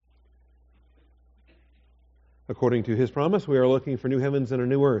According to his promise, we are looking for new heavens and a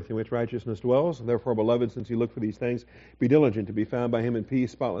new earth in which righteousness dwells. Therefore, beloved, since you look for these things, be diligent to be found by him in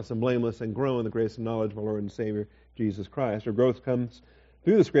peace, spotless and blameless, and grow in the grace and knowledge of our Lord and Savior, Jesus Christ. Our growth comes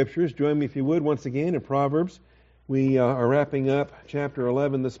through the Scriptures. Join me, if you would, once again in Proverbs. We are wrapping up chapter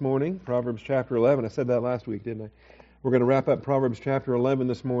 11 this morning. Proverbs chapter 11. I said that last week, didn't I? We're going to wrap up Proverbs chapter 11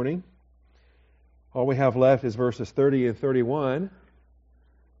 this morning. All we have left is verses 30 and 31.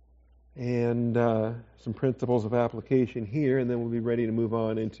 And some principles of application here, and then we'll be ready to move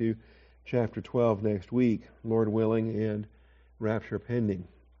on into chapter 12 next week, Lord willing, and rapture pending.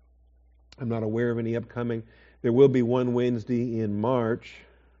 I'm not aware of any upcoming. There will be one Wednesday in March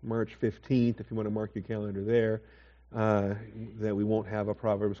 15th, if you want to mark your calendar there, that we won't have a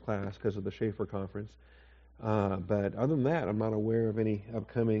Proverbs class because of the Schaefer Conference. But other than that, I'm not aware of any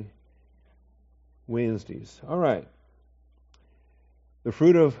upcoming Wednesdays. All right. The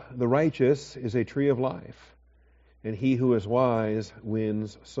fruit of the righteous is a tree of life, and he who is wise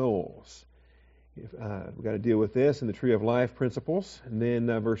wins souls. We've got to deal with this in the tree of life principles. And then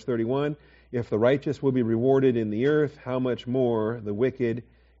verse 31, if the righteous will be rewarded in the earth, how much more the wicked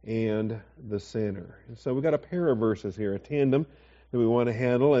and the sinner. And so we've got a pair of verses here, a tandem that we want to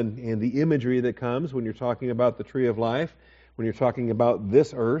handle, and the imagery that comes when you're talking about the tree of life, when you're talking about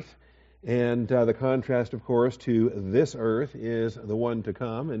this earth. And the contrast, of course, to this earth is the one to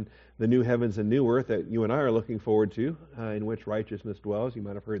come, and the new heavens and new earth that you and I are looking forward to, in which righteousness dwells. You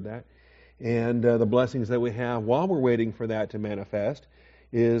might have heard that. And the blessings that we have while we're waiting for that to manifest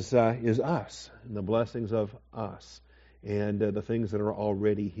is us, and the blessings of us, and the things that are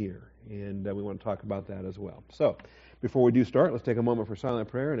already here. And we want to talk about that as well. So, before we do start, let's take a moment for silent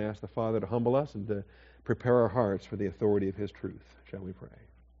prayer and ask the Father to humble us and to prepare our hearts for the authority of His truth. Shall we pray?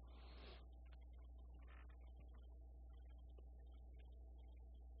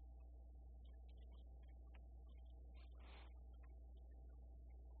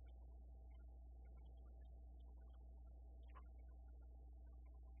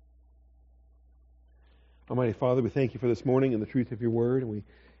 Almighty Father, we thank you for this morning and the truth of your word, and we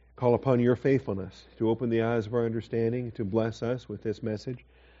call upon your faithfulness to open the eyes of our understanding, to bless us with this message.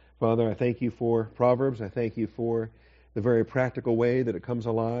 Father, I thank you for Proverbs. I thank you for the very practical way that it comes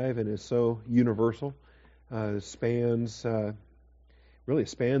alive and is so universal. It spans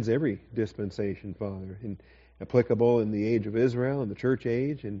every dispensation, Father, and applicable in the age of Israel and the church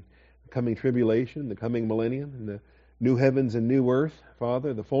age, and the coming tribulation, the coming millennium, and the new heavens and new earth,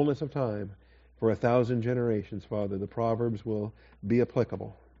 Father, the fullness of time. For 1,000 generations, Father, the Proverbs will be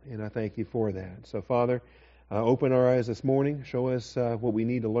applicable, and I thank you for that. So, Father, open our eyes this morning. Show us what we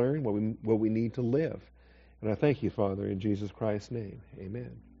need to learn, what we need to live. And I thank you, Father, in Jesus Christ's name.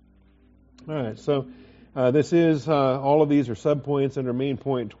 Amen. All right, so this is, all of these are subpoints under main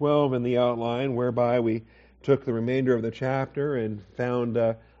point 12 in the outline, whereby we took the remainder of the chapter and found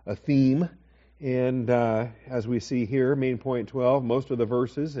a theme. And as we see here, main point 12, most of the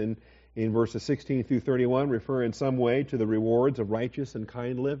verses in verses 16 through 31 refer in some way to the rewards of righteous and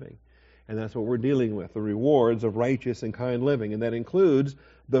kind living. And that's what we're dealing with, the rewards of righteous and kind living. And that includes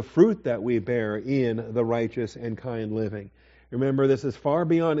the fruit that we bear in the righteous and kind living. Remember, this is far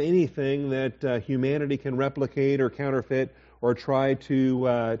beyond anything that humanity can replicate or counterfeit or try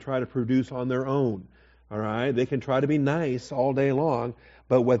to produce on their own. All right? They can try to be nice all day long,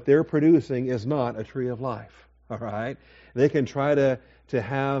 but what they're producing is not a tree of life. All right? They can try to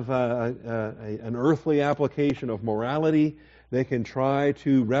have an earthly application of morality. They can try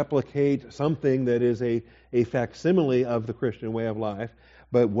to replicate something that is a facsimile of the Christian way of life.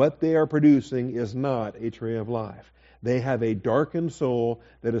 But what they are producing is not a tree of life. They have a darkened soul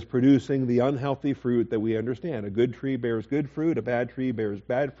that is producing the unhealthy fruit that we understand. A good tree bears good fruit. A bad tree bears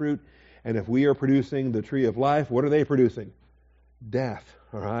bad fruit. And if we are producing the tree of life, what are they producing? Death.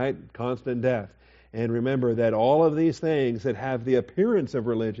 All right? Constant death. And remember that all of these things that have the appearance of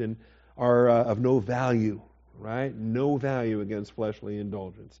religion are of no value, right? No value against fleshly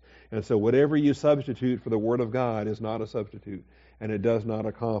indulgence. And so whatever you substitute for the Word of God is not a substitute, and it does not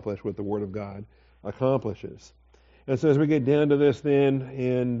accomplish what the Word of God accomplishes. And so as we get down to this then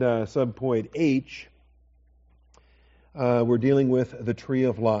in subpoint H, we're dealing with the tree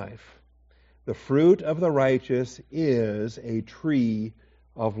of life. The fruit of the righteous is a tree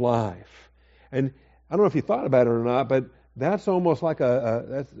of life. And I don't know if you thought about it or not, but that's almost like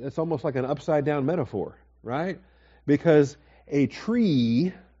it's almost like an upside down metaphor, right? Because a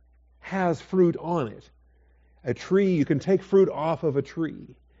tree has fruit on it. A tree, you can take fruit off of a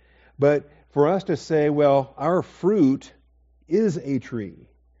tree. But for us to say, well, our fruit is a tree,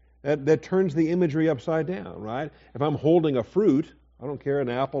 that turns the imagery upside down, right? If I'm holding a fruit, I don't care, an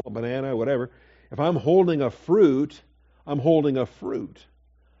apple, a banana, whatever, If I'm holding a fruit, I'm holding a fruit.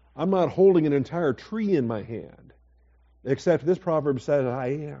 I'm not holding an entire tree in my hand. Except this proverb says I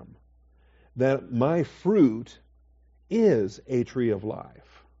am. That my fruit is a tree of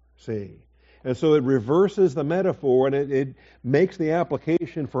life. See? And so it reverses the metaphor, and it makes the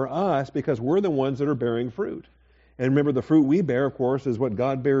application for us because we're the ones that are bearing fruit. And remember, the fruit we bear, of course, is what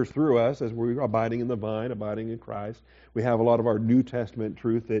God bears through us as we're abiding in the vine, abiding in Christ. We have a lot of our New Testament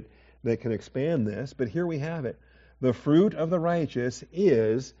truth that can expand this, but here we have it. The fruit of the righteous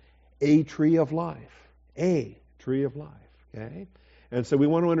is a tree of life. A tree of life. Okay? And so we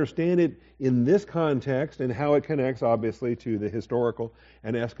want to understand it in this context and how it connects, obviously, to the historical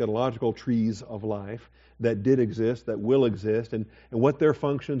and eschatological trees of life that did exist, that will exist, and what their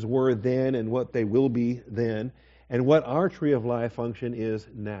functions were then and what they will be then, and what our tree of life function is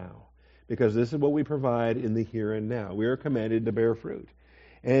now. Because this is what we provide in the here and now. We are commanded to bear fruit.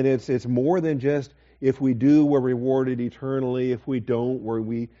 And it's more than just if we do, we're rewarded eternally. If we don't,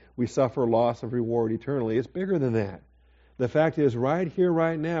 we suffer loss of reward eternally. It's bigger than that. The fact is, right here,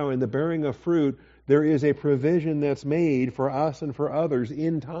 right now, in the bearing of fruit, there is a provision that's made for us and for others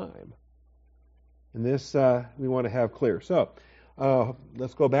in time. And this we want to have clear. So,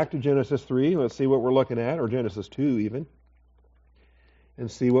 let's go back to Genesis 3. Let's see what we're looking at, or Genesis 2 even,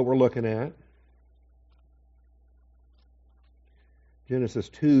 and see what we're looking at. Genesis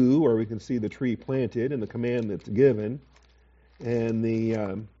 2, where we can see the tree planted and the command that's given, and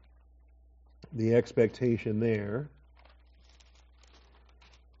the expectation there.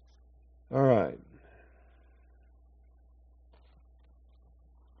 All right.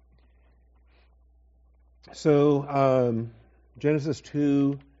 So, Genesis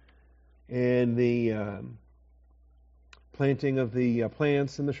 2 and the planting of the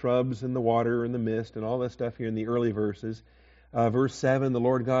plants and the shrubs and the water and the mist and all that stuff here in the early verses. Verse 7, the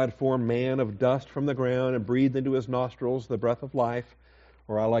Lord God formed man of dust from the ground and breathed into his nostrils the breath of life,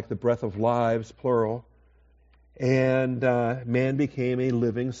 or I like the breath of lives, plural. And man became a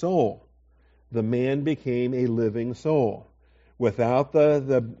living soul. The man became a living soul. Without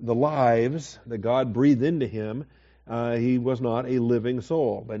the lives that God breathed into him, he was not a living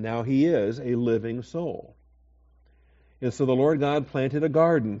soul. But now he is a living soul. And so the Lord God planted a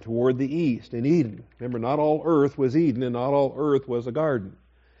garden toward the east in Eden. Remember, not all earth was Eden, and not all earth was a garden.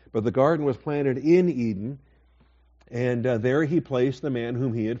 But the garden was planted in Eden, and there he placed the man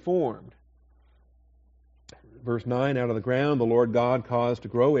whom he had formed. Verse 9, out of the ground the Lord God caused to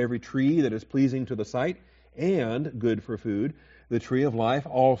grow every tree that is pleasing to the sight and good for food, the tree of life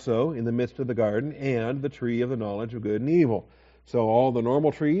also in the midst of the garden, and the tree of the knowledge of good and evil. So all the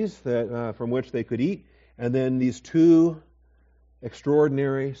normal trees that from which they could eat, and then these two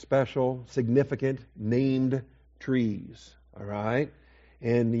extraordinary, special, significant, named trees. All right?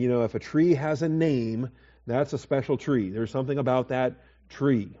 And, if a tree has a name, that's a special tree. There's something about that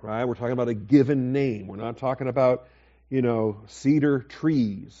tree, right? We're talking about a given name. We're not talking about, cedar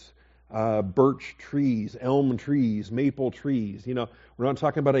trees, birch trees, elm trees, maple trees. We're not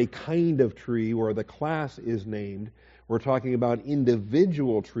talking about a kind of tree where the class is named. We're talking about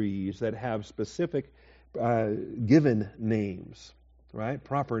individual trees that have specific given names, right?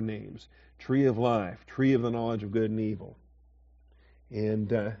 Proper names. Tree of life, tree of the knowledge of good and evil. And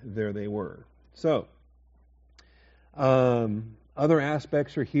there they were. So, other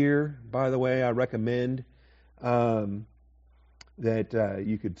aspects are here. By the way, I recommend that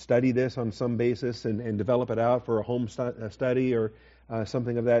you could study this on some basis and develop it out for a home study or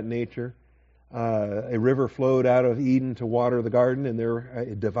something of that nature. A river flowed out of Eden to water the garden, and there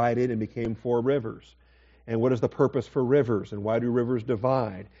it divided and became 4 rivers. And what is the purpose for rivers? And why do rivers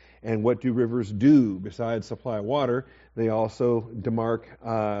divide? And what do rivers do besides supply water? They also demark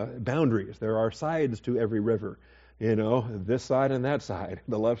boundaries. There are sides to every river. This side and that side,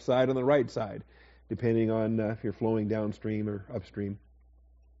 the left side and the right side, depending on if you're flowing downstream or upstream.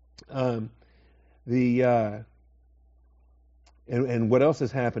 And what else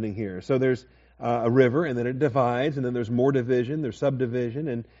is happening here? So there's a river, and then it divides, and then there's more division, there's subdivision,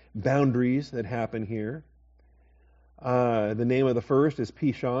 and boundaries that happen here. The name of the first is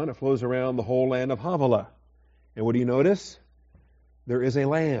Pishon. It flows around the whole land of Havilah. And what do you notice? There is a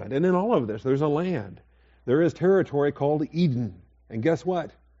land. And in all of this, there's a land. There is territory called Eden. And guess what?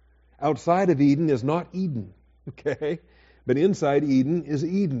 Outside of Eden is not Eden. Okay? But inside Eden is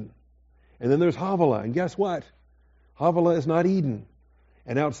Eden. And then there's Havilah. And guess what? Havilah is not Eden.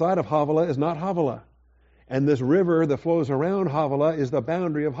 And outside of Havilah is not Havilah. And this river that flows around Havilah is the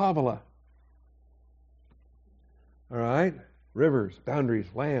boundary of Havilah. All right? Rivers, boundaries,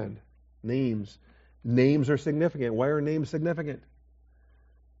 land, names. Names are significant. Why are names significant?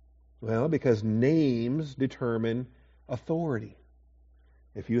 Well, because names determine authority.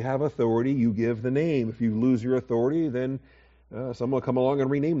 If you have authority, you give the name. If you lose your authority, then someone will come along and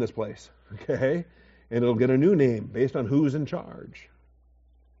rename this place, okay? And it'll get a new name based on who's in charge.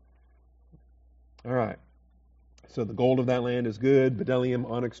 All right. So the gold of that land is good. Bdellium,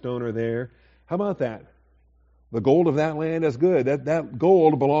 onyx stone are there. How about that? The gold of that land is good. That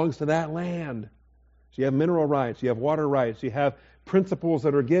gold belongs to that land. So you have mineral rights, you have water rights, you have principles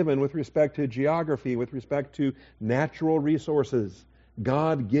that are given with respect to geography, with respect to natural resources,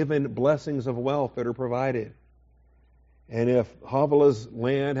 God-given blessings of wealth that are provided. And if Havela's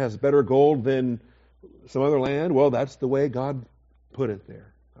land has better gold than some other land, well, that's the way God put it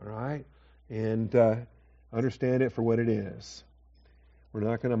there. All right? And understand it for what it is. We're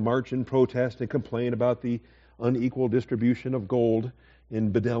not going to march and protest and complain about the unequal distribution of gold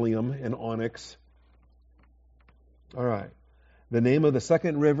in bdellium and onyx. All right. The name of the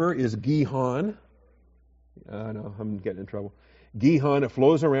second river is Gihon. No, I'm getting in trouble. Gihon, it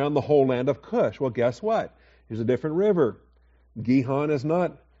flows around the whole land of Cush. Well, guess what? Here's a different river. Gihon is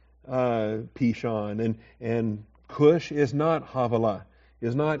not Pishon, and Cush is not Havilah,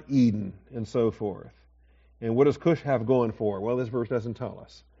 is not Eden, and so forth. And what does Cush have going for? Well, this verse doesn't tell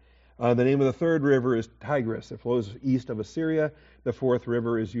us. The name of the third river is Tigris. It flows east of Assyria. The fourth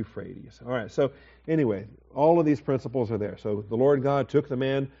river is Euphrates. All right, so anyway, all of these principles are there. So the Lord God took the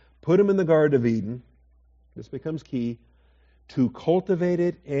man, put him in the Garden of Eden. This becomes key. To cultivate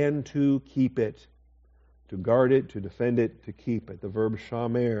it and to keep it. To guard it, to defend it, to keep it. The verb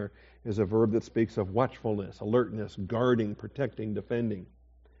shamer is a verb that speaks of watchfulness, alertness, guarding, protecting, defending.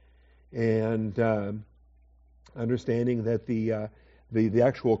 And understanding that the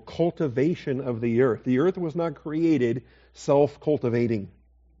actual cultivation of the earth was not created self-cultivating,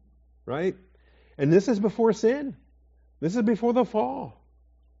 right? And this is before sin. This is before the fall.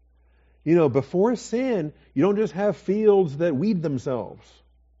 You know, before sin, you don't just have fields that weed themselves.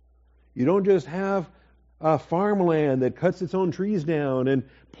 You don't just have farmland that cuts its own trees down and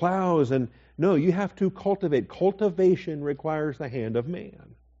plows. And no, you have to cultivate. Cultivation requires the hand of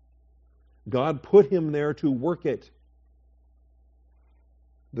man. God put him there to work it.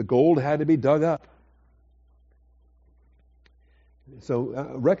 The gold had to be dug up.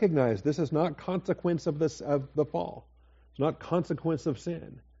 So recognize this is not consequence of the fall. It's not consequence of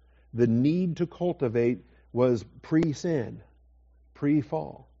sin. The need to cultivate was pre-sin,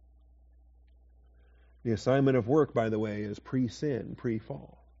 pre-fall. The assignment of work, by the way, is pre-sin,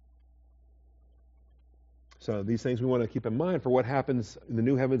 pre-fall. So these things we want to keep in mind for what happens in the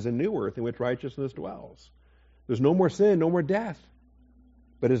new heavens and new earth in which righteousness dwells. There's no more sin, no more death.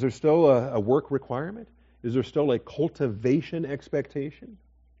 But is there still a work requirement? Is there still a cultivation expectation?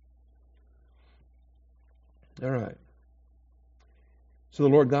 All right. So the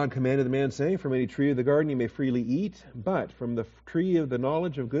Lord God commanded the man, saying, from any tree of the garden you may freely eat, but from the tree of the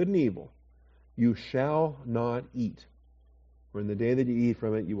knowledge of good and evil you shall not eat. For in the day that you eat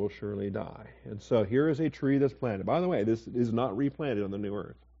from it, you will surely die. And so here is a tree that's planted. By the way, this is not replanted on the new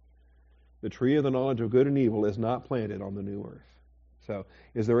earth. The tree of the knowledge of good and evil is not planted on the new earth. So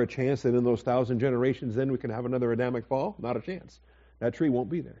is there a chance that in those 1,000 generations then we can have another Adamic fall? Not a chance. That tree won't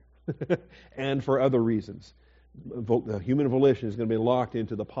be there. And for other reasons. The human volition is going to be locked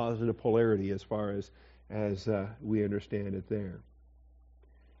into the positive polarity as far as we understand it there.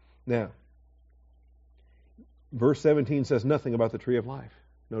 Now, verse 17 says nothing about the tree of life.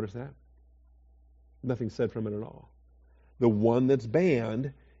 Notice that? Nothing said from it at all. The one that's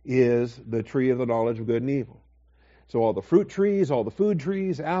banned is the tree of the knowledge of good and evil. So all the fruit trees, all the food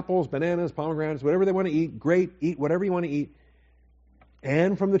trees, apples, bananas, pomegranates, whatever they want to eat, great, eat whatever you want to eat.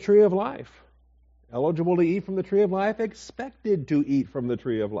 And from the tree of life. Eligible to eat from the tree of life, expected to eat from the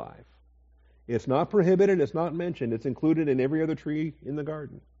tree of life. It's not prohibited, it's not mentioned, it's included in every other tree in the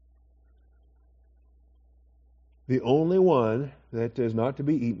garden. The only one that is not to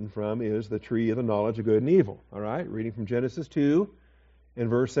be eaten from is the tree of the knowledge of good and evil. All right, reading from Genesis 2 and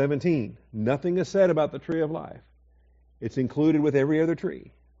verse 17. Nothing is said about the tree of life. It's included with every other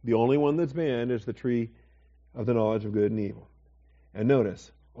tree. The only one that's banned is the tree of the knowledge of good and evil. And notice,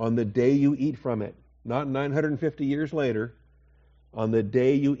 on the day you eat from it, not 950 years later, on the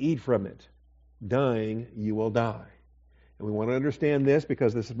day you eat from it, dying, you will die. And we want to understand this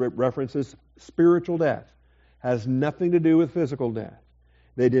because this references spiritual death. Has nothing to do with physical death.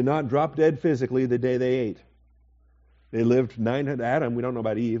 They did not drop dead physically the day they ate. They lived Adam, we don't know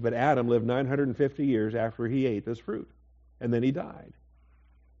about Eve, but Adam lived 950 years after he ate this fruit. And then he died.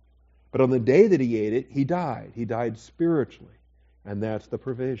 But on the day that he ate it, he died. He died spiritually. And that's the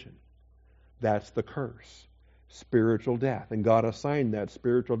provision. That's the curse. spiritual death. And God assigned that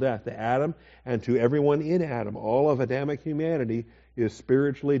spiritual death to Adam and to everyone in Adam. All of Adamic humanity is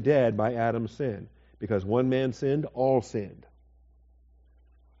spiritually dead by Adam's sin. Because one man sinned, all sinned.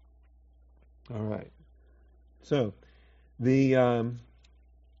 All right. So, the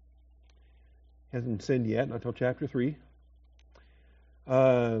hasn't sinned yet until chapter 3.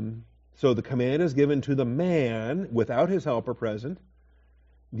 So the command is given to the man without his helper present,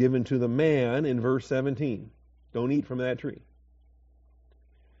 given to the man in verse 17. Don't eat from that tree.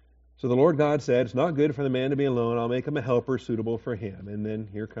 So the Lord God said, it's not good for the man to be alone. I'll make him a helper suitable for him. And then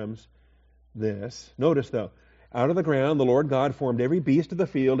here comes this. Notice though, out of the ground the Lord God formed every beast of the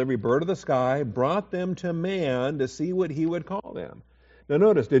field, every bird of the sky, brought them to man to see what he would call them. Now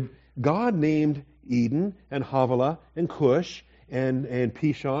notice, did God named Eden and Havilah and Cush and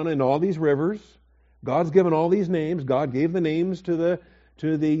Pishon and all these rivers? God's given all these names. God gave the names to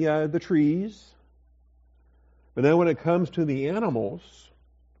the trees. But then when it comes to the animals,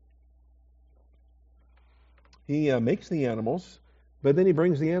 he makes the animals, but then he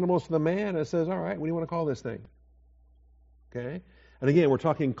brings the animals to the man and says, all right, what do you want to call this thing? Okay? And again, we're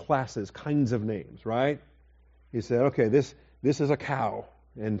talking classes, kinds of names, right? He said, okay, this is a cow.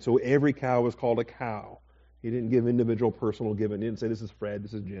 And so every cow was called a cow. He didn't give individual personal given. He didn't say this is Fred,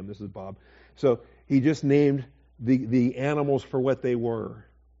 this is Jim, this is Bob. So he just named the animals for what they were.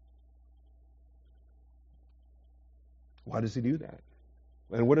 Why does he do that?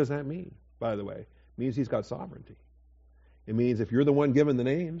 And what does that mean, by the way? It means he's got sovereignty. It means if you're the one given the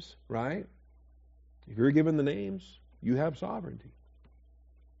names, right? If you're given the names, you have sovereignty.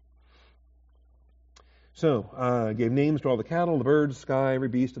 So, gave names to all the cattle, the birds, sky, every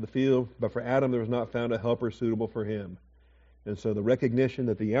beast of the field, but for Adam there was not found a helper suitable for him. And so the recognition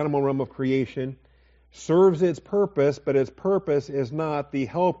that the animal realm of creation serves its purpose, but its purpose is not the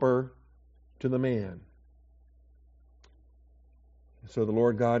helper to the man. So the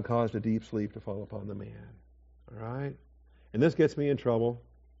Lord God caused a deep sleep to fall upon the man. All right? And this gets me in trouble,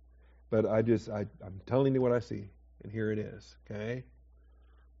 but I'm telling you what I see, and here it is. Okay?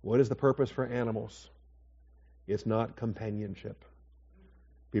 What is the purpose for animals? It's not companionship.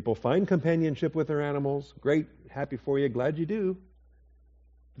 People find companionship with their animals. Great, happy for you, glad you do.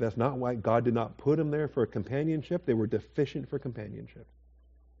 That's not why God did not put them there for companionship. They were deficient for companionship.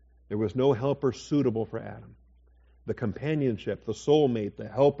 There was no helper suitable for Adam. The companionship, the soulmate, the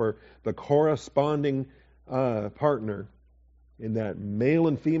helper, the corresponding partner in that male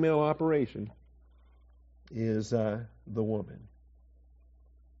and female operation is the woman.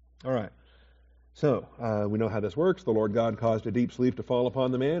 All right. So, we know how this works. The Lord God caused a deep sleep to fall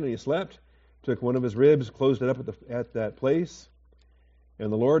upon the man, and he slept, took one of his ribs, closed it up at that place,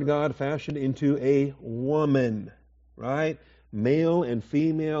 and the Lord God fashioned into a woman, right? Male and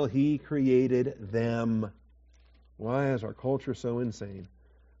female, he created them. Why is our culture so insane?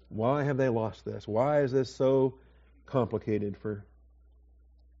 Why have they lost this? Why is this so complicated for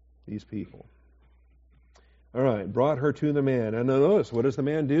these people? All right, brought her to the man. And now notice, what does the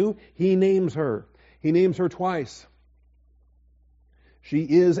man do? He names her. He names her twice. She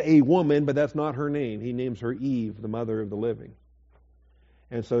is a woman, but that's not her name. He names her Eve, the mother of the living.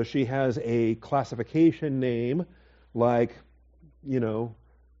 And so she has a classification name like,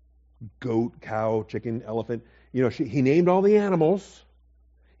 goat, cow, chicken, elephant. He named all the animals.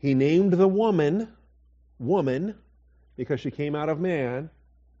 He named the woman, because she came out of man.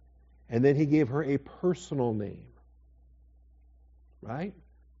 And then he gave her a personal name. Right?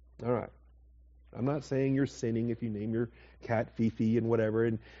 All right. I'm not saying you're sinning if you name your cat Fifi and whatever.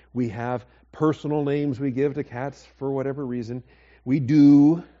 And we have personal names we give to cats for whatever reason. We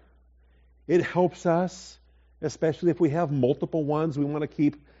do. It helps us, especially if we have multiple ones. We want to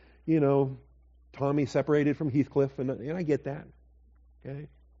keep, Tommy separated from Heathcliff. And I get that. Okay?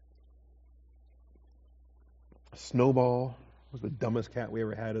 Snowball was the dumbest cat we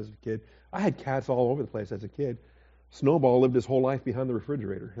ever had as a kid. I had cats all over the place as a kid. Snowball lived his whole life behind the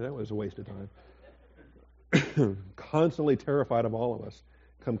refrigerator. That was a waste of time. Constantly terrified of all of us.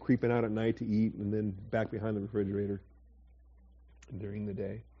 Come creeping out at night to eat and then back behind the refrigerator during the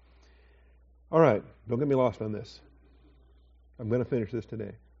day. All right, don't get me lost on this. I'm going to finish this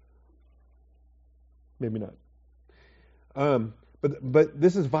today. Maybe not. But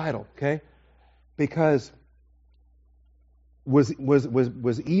this is vital, okay? Because Was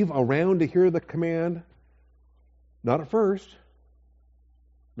Eve around to hear the command? Not at first.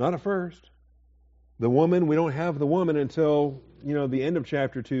 Not at first. The woman, we don't have the woman until, the end of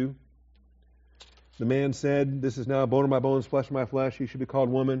chapter 2. The man said, this is now bone of my bones, flesh of my flesh. She should be called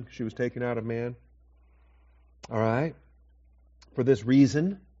woman. She was taken out of man. All right. For this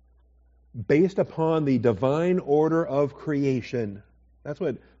reason, based upon the divine order of creation. That's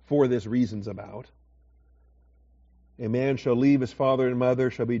what for this reason's about. A man shall leave his father and mother,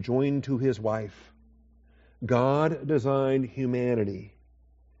 shall be joined to his wife. God designed humanity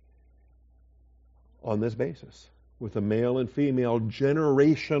on this basis, with a male and female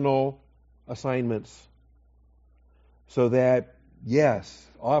generational assignments. So that, yes,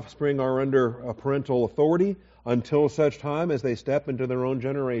 offspring are under a parental authority until such time as they step into their own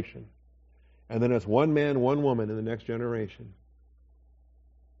generation. And then it's one man, one woman in the next generation.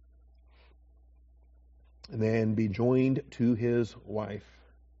 And then be joined to his wife,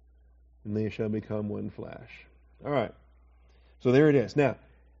 and they shall become one flesh. All right. So there it is. Now,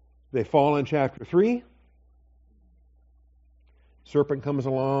 they fall in chapter 3. Serpent comes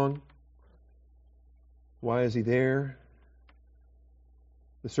along. Why is he there?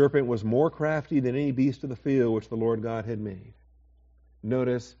 The serpent was more crafty than any beast of the field which the Lord God had made.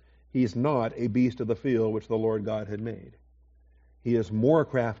 Notice, he's not a beast of the field which the Lord God had made. He is more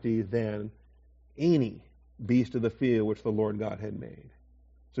crafty than any beast of the field which the Lord God had made.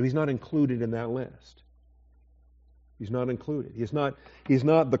 So he's not included in that list. He's not included. He's not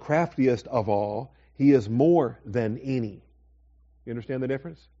the craftiest of all. He is more than any. You understand the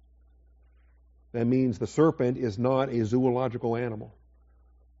difference? That means the serpent is not a zoological animal.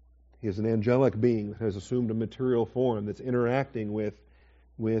 He is an angelic being that has assumed a material form that's interacting with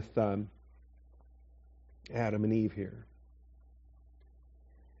Adam and Eve here.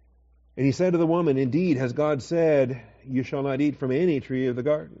 And he said to the woman, indeed, has God said, you shall not eat from any tree of the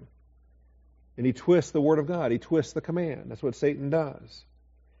garden? And he twists the word of God. He twists the command. That's what Satan does.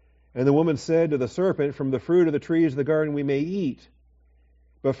 And the woman said to the serpent, from the fruit of the trees of the garden we may eat.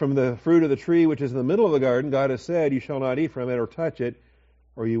 But from the fruit of the tree which is in the middle of the garden, God has said, you shall not eat from it or touch it,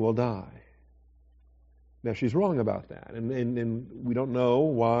 or you will die. Now, she's wrong about that. And we don't know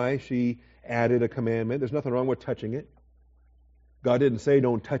why she added a commandment. There's nothing wrong with touching it. God didn't say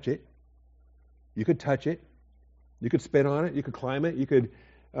don't touch it. You could touch it. You could spit on it. You could climb it. You could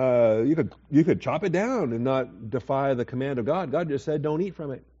chop it down and not defy the command of God. God just said don't eat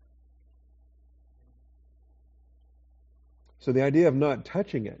from it. So the idea of not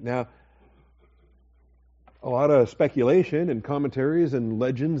touching it. Now, a lot of speculation and commentaries and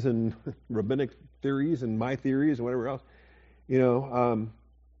legends and rabbinic theories and my theories and whatever else.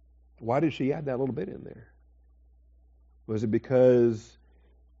 Why did she add that little bit in there? Was it because,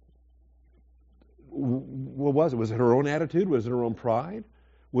 what was it? Was it her own attitude? Was it her own pride?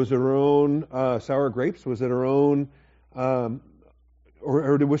 Was it her own sour grapes? Was it her own,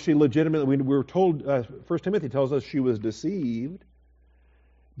 or was she legitimately, we were told, 1 Timothy tells us she was deceived.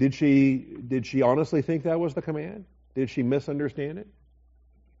 Did she honestly think that was the command? Did she misunderstand it?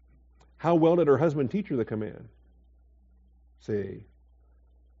 How well did her husband teach her the command? See,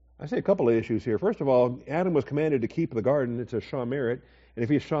 I see a couple of issues here. First of all, Adam was commanded to keep the garden. It's a shamar it. And if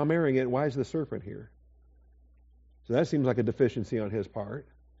he's shamaring it, why is the serpent here? So that seems like a deficiency on his part.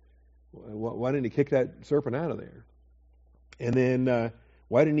 Why didn't he kick that serpent out of there? And then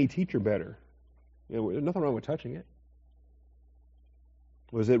why didn't he teach her better? There's nothing wrong with touching it.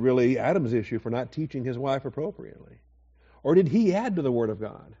 Was it really Adam's issue for not teaching his wife appropriately? Or did he add to the Word of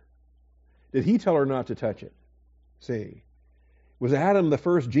God? Did he tell her not to touch it? See, was Adam the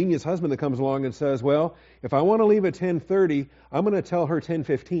first genius husband that comes along and says, well, if I want to leave at 10:30, I'm going to tell her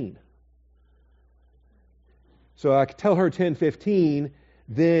 10:15. So I tell her 10:15,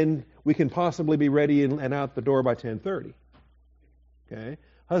 then we can possibly be ready and out the door by 10:30. Okay?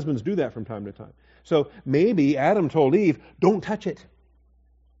 Husbands do that from time to time. So maybe Adam told Eve, don't touch it.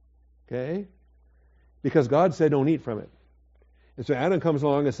 Okay? Because God said don't eat from it. And so Adam comes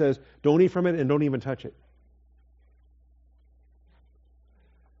along and says, don't eat from it and don't even touch it.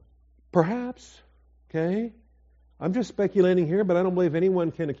 Perhaps. Okay? I'm just speculating here, but I don't believe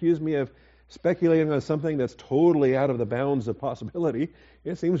anyone can accuse me of speculating on something that's totally out of the bounds of possibility.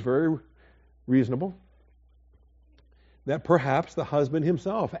 It seems very reasonable that perhaps the husband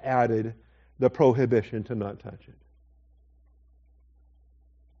himself added the prohibition to not touch it.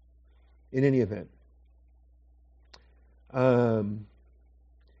 In any event,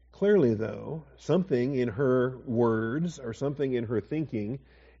 clearly though, something in her words or something in her thinking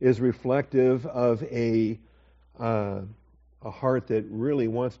is reflective of a heart that really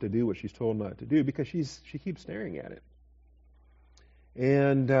wants to do what she's told not to do, because she keeps staring at it.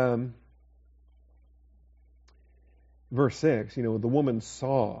 And verse 6, the woman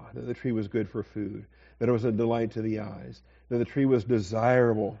saw that the tree was good for food, that it was a delight to the eyes, that the tree was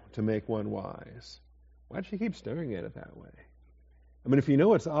desirable to make one wise. Why does she keep staring at it that way? I mean, if you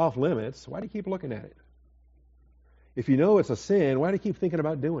know it's off limits, why do you keep looking at it? If you know it's a sin, why do you keep thinking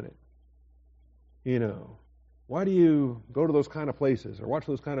about doing it? You know, why do you go to those kind of places or watch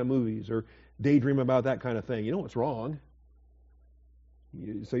those kind of movies or daydream about that kind of thing? You know what's wrong.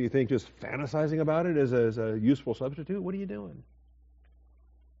 So you think just fantasizing about it is a useful substitute? What are you doing?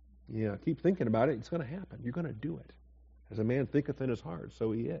 Yeah, keep thinking about it. It's going to happen. You're going to do it. As a man thinketh in his heart,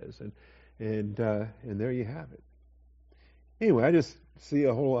 so he is. And there you have it. Anyway, I just see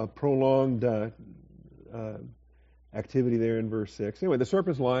a whole prolonged activity there in verse 6. Anyway, the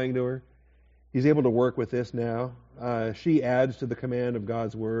serpent's lying to her. He's able to work with this now. She adds to the command of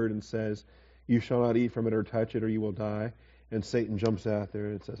God's word and says, you shall not eat from it or touch it or you will die. And Satan jumps out there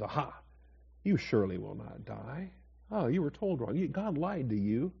and says, aha, you surely will not die. Oh, you were told wrong. God lied to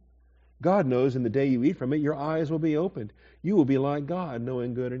you. God knows in the day you eat from it, your eyes will be opened. You will be like God,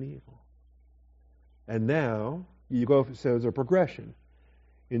 knowing good and evil. And now, you go, so there's a progression.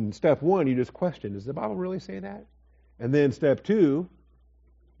 In step 1, you just question, does the Bible really say that? And then step 2,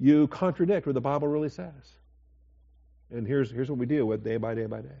 you contradict what the Bible really says. And here's what we deal with day by day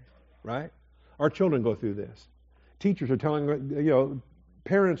by day, right? Our children go through this. Teachers are telling,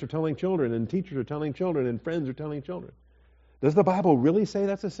 parents are telling children, and teachers are telling children, and friends are telling children. Does the Bible really say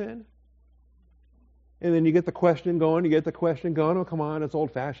that's a sin? And then you get the question going, oh, come on, it's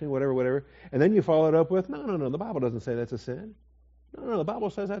old-fashioned, whatever. And then you follow it up with, no, the Bible doesn't say that's a sin. No, the Bible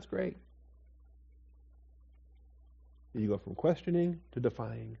says that's great. You go from questioning to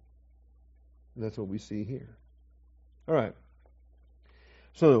defying. And that's what we see here. All right.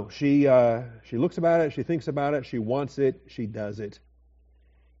 So she looks about it, she thinks about it, she wants it, she does it.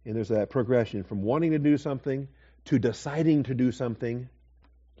 And there's that progression from wanting to do something to deciding to do something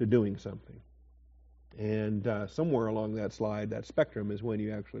to doing something. And somewhere along that slide, that spectrum, is when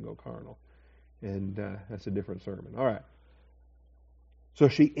you actually go carnal. And that's a different sermon. All right. So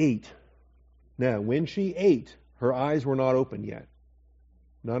she ate. Now, when she ate, her eyes were not open yet.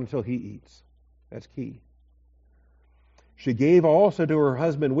 Not until he eats. That's key. She gave also to her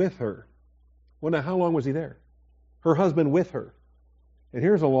husband with her. Well, now, how long was he there? Her husband with her. And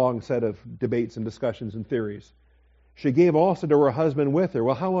here's a long set of debates and discussions and theories. She gave also to her husband with her.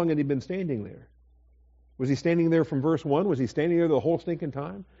 Well, how long had he been standing there? Was he standing there from verse 1? Was he standing there the whole stinking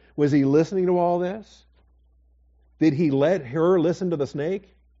time? Was he listening to all this? Did he let her listen to the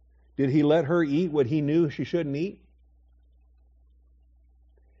snake? Did he let her eat what he knew she shouldn't eat?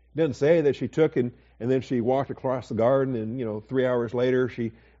 It doesn't say that she took and then she walked across the garden and, 3 hours later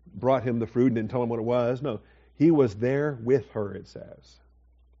she brought him the fruit and didn't tell him what it was. No, he was there with her, it says.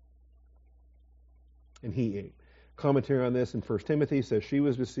 And he ate. Commentary on this in 1 Timothy says she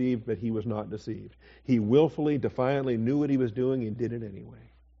was deceived, but he was not deceived. He willfully, defiantly knew what he was doing and did it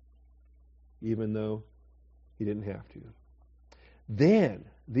anyway, even though he didn't have to. Then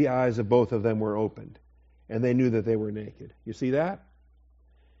the eyes of both of them were opened, and they knew that they were naked. You see that?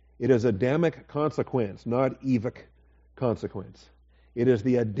 It is Adamic consequence, not Evic consequence. It is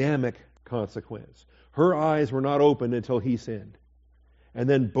the Adamic consequence. Her eyes were not opened until he sinned. And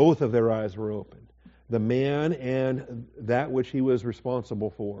then both of their eyes were opened. The man and that which he was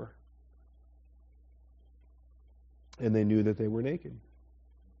responsible for. And they knew that they were naked.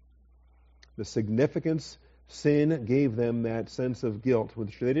 The significance, sin gave them that sense of guilt,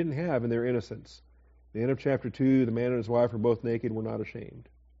 which they didn't have in their innocence. At the end of chapter 2, the man and his wife were both naked, were not ashamed.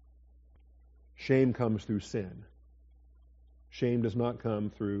 Shame comes through sin. Shame does not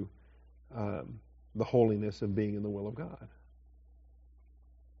come through the holiness of being in the will of God.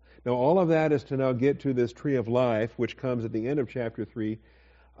 Now, all of that is to now get to this tree of life, which comes at the end of chapter 3.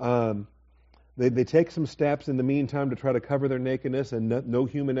 They take some steps in the meantime to try to cover their nakedness, and no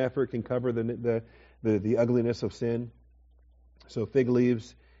human effort can cover the ugliness of sin. So fig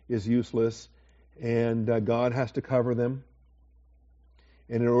leaves is useless, and God has to cover them.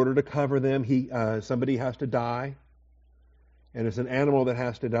 And in order to cover them, somebody has to die, and it's an animal that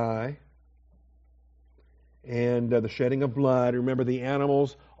has to die. And the shedding of blood. Remember, the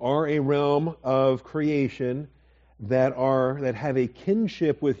animals are a realm of creation that have a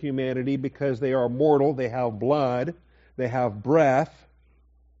kinship with humanity because they are mortal. They have blood. They have breath.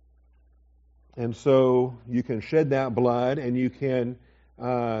 And so you can shed that blood, and you can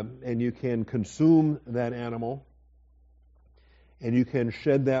consume that animal, and you can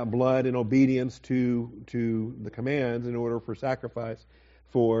shed that blood in obedience to the commands in order for sacrifice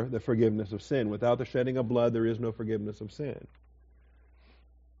for the forgiveness of sin. Without the shedding of blood, there is no forgiveness of sin.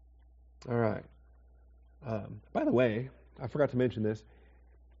 All right. By the way, I forgot to mention this.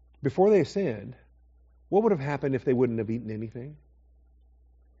 Before they sinned, what would have happened if they wouldn't have eaten anything?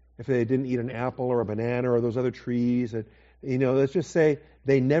 If they didn't eat an apple or a banana or those other trees? And, let's just say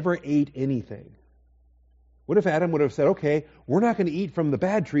they never ate anything. What if Adam would have said, okay, we're not going to eat from the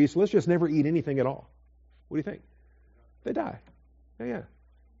bad tree, so let's just never eat anything at all? What do you think? They die. Yeah.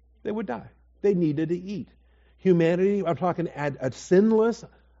 They would die. They needed to eat. Humanity, I'm talking a sinless,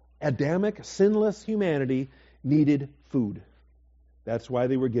 Adamic, sinless humanity needed food. That's why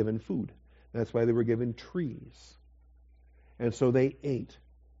they were given food. That's why they were given trees. And so they ate.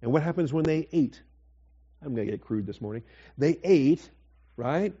 And what happens when they ate? I'm going to get crude this morning. They ate,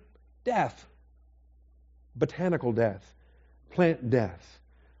 right? Death. Botanical death. Plant death.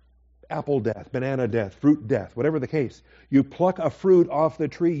 Apple death. Banana death. Fruit death. Whatever the case. You pluck a fruit off the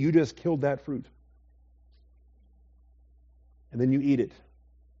tree, you just killed that fruit. And then you eat it.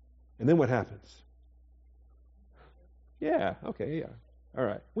 And then what happens? Yeah, okay, yeah. All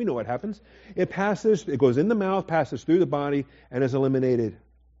right. We know what happens. It goes in the mouth, passes through the body, and is eliminated.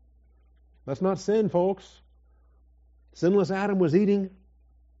 That's not sin, folks. Sinless Adam was eating.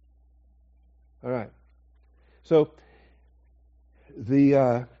 All right. So,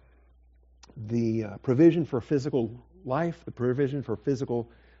 the provision for physical life, the provision for physical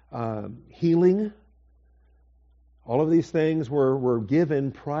healing, all of these things were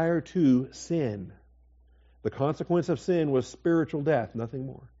given prior to sin. The consequence of sin was spiritual death, nothing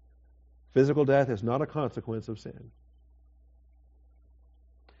more. Physical death is not a consequence of sin.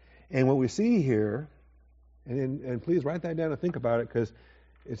 And what we see here, and please write that down and think about it, because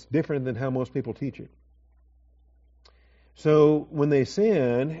it's different than how most people teach it. So when they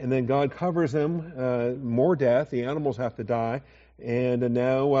sin, and then God covers them, more death, the animals have to die, and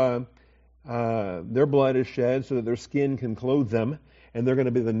now their blood is shed so that their skin can clothe them, and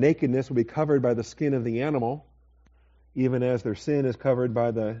the nakedness will be covered by the skin of the animal, even as their sin is covered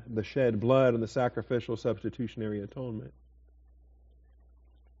by the shed blood and the sacrificial substitutionary atonement.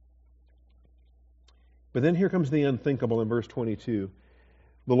 But then here comes the unthinkable in verse 22.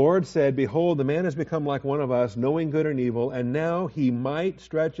 The Lord said, "Behold, the man has become like one of us, knowing good and evil, and now he might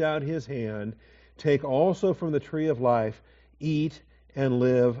stretch out his hand, take also from the tree of life, eat, and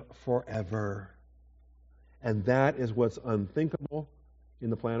live forever." And that is what's unthinkable in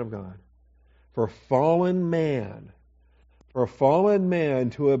the plan of God. For fallen man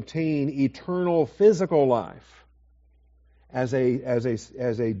to obtain eternal physical life as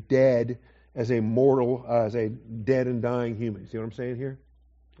a dead and dying human. See what I'm saying here?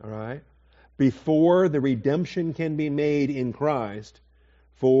 All right? Before the redemption can be made in Christ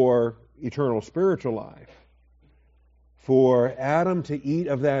for eternal spiritual life, for Adam to eat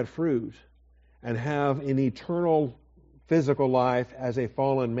of that fruit and have an eternal physical life as a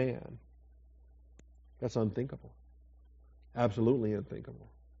fallen man, that's unthinkable. Absolutely unthinkable.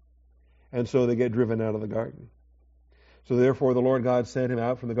 And so they get driven out of the garden. So therefore the Lord God sent him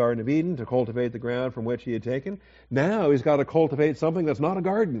out from the Garden of Eden to cultivate the ground from which he had taken. Now he's got to cultivate something that's not a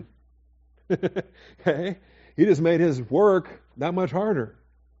garden. Okay? He just made his work that much harder.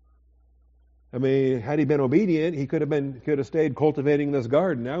 I mean, had he been obedient, he could have stayed cultivating this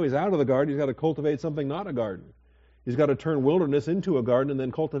garden. Now he's out of the garden. He's got to cultivate something not a garden. He's got to turn wilderness into a garden and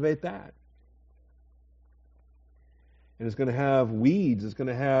then cultivate that. And it's going to have weeds. It's going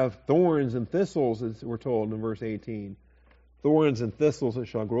to have thorns and thistles, as we're told in verse 18. Thorns and thistles that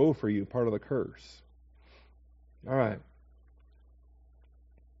shall grow for you, part of the curse. All right.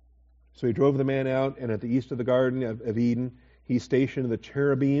 So he drove the man out, and at the east of the Garden of Eden, he stationed the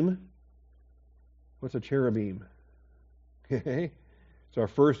cherubim. What's a cherubim? Okay. It's our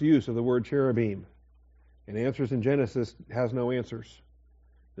first use of the word cherubim. And answers in Genesis has no answers.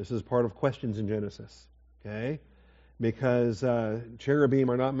 This is part of questions in Genesis. Okay? Because cherubim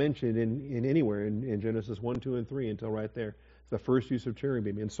are not mentioned in anywhere in Genesis 1, 2, and 3 until right there. It's the first use of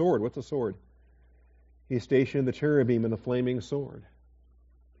cherubim. And sword, what's a sword? He stationed the cherubim in the flaming sword.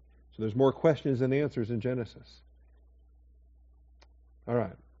 So there's more questions than answers in Genesis. All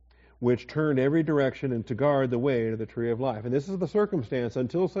right. Which turned every direction and to guard the way to the tree of life. And this is the circumstance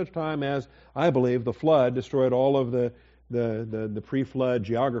until such time as, I believe, the flood destroyed all of the pre-flood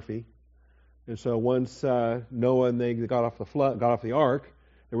geography. And so once Noah and they got off the ark,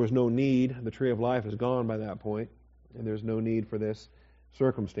 there was no need. The tree of life is gone by that point, and there's no need for this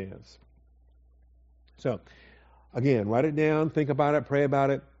circumstance. So, again, write it down, think about it, pray about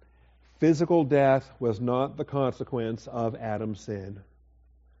it. Physical death was not the consequence of Adam's sin.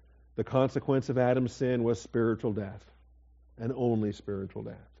 The consequence of Adam's sin was spiritual death, and only spiritual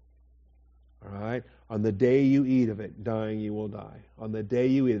death. All right? On the day you eat of it, dying you will die. On the day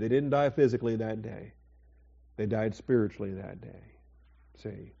you eat it. They didn't die physically that day. They died spiritually that day. See?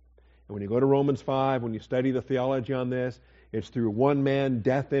 And when you go to Romans 5, when you study the theology on this, it's through one man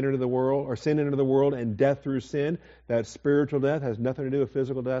death entered the world, or sin entered the world, and death through sin. That spiritual death has nothing to do with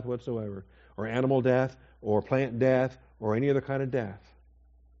physical death whatsoever, or animal death, or plant death or any other kind of death.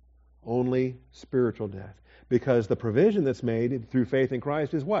 Only spiritual death. Because the provision that's made through faith in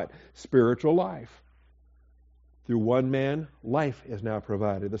Christ is what? Spiritual life. Through one man, life is now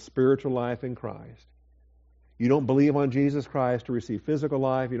provided, the spiritual life in Christ. You don't believe on Jesus Christ to receive physical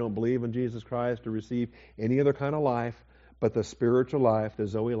life. You don't believe in Jesus Christ to receive any other kind of life, but the spiritual life, the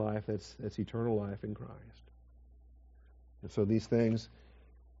Zoe life, that's eternal life in Christ. And so these things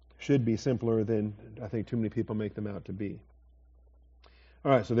should be simpler than I think too many people make them out to be.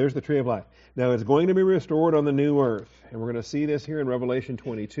 All right, so there's the tree of life. Now it's going to be restored on the new earth. And we're going to see this here in Revelation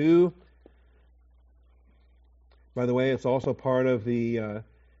 22. By the way, it's also part of the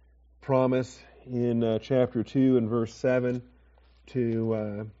promise in chapter 2 and verse 7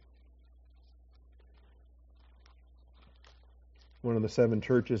 to one of the 7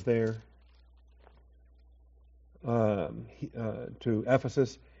 churches there, to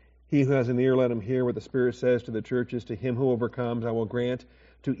Ephesus. He who has an ear, let him hear what the Spirit says to the churches. To him who overcomes, I will grant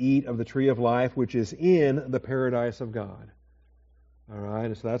to eat of the tree of life, which is in the paradise of God. All right,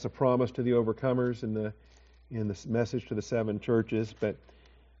 and so that's a promise to the overcomers in the message to the 7 churches. But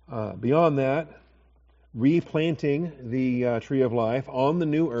beyond that, replanting the tree of life on the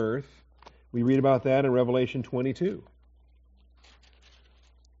new earth, we read about that in Revelation 22.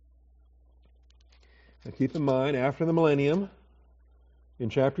 Now keep in mind, after the millennium, in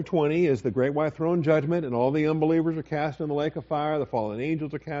chapter 20 is the great white throne judgment, and all the unbelievers are cast in the lake of fire. The fallen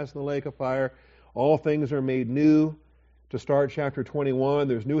angels are cast in the lake of fire. All things are made new. To start chapter 21,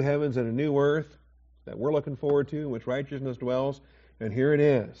 there's new heavens and a new earth that we're looking forward to, in which righteousness dwells. And here it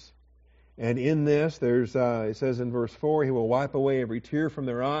is. And in this, there's it says in verse 4, He will wipe away every tear from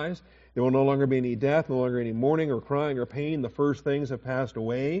their eyes. There will no longer be any death, no longer any mourning or crying or pain. The first things have passed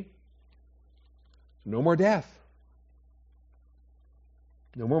away. No more death.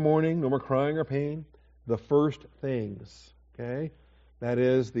 No more mourning, no more crying or pain. The first things, okay? That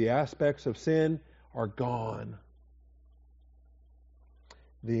is, the aspects of sin are gone.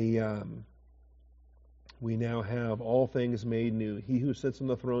 We now have all things made new. He who sits on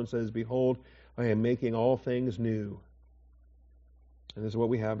the throne says, Behold, I am making all things new. And this is what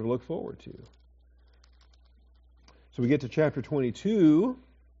we have to look forward to. So we get to chapter 22.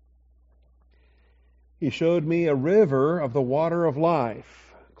 He showed me a river of the water of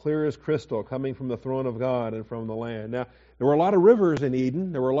life, clear as crystal, coming from the throne of God and from the land. Now, there were a lot of rivers in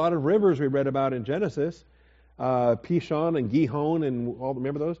Eden. There were a lot of rivers we read about in Genesis. Pishon and Gihon and all,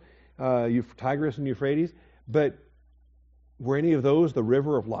 remember those? Tigris and Euphrates. But were any of those the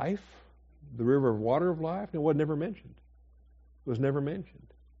river of life? The river of water of life? No, it was never mentioned. It was never mentioned.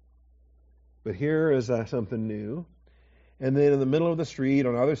 But here is something new. And then in the middle of the street,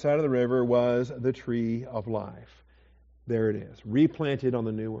 on the other side of the river, was the tree of life. There it is, replanted on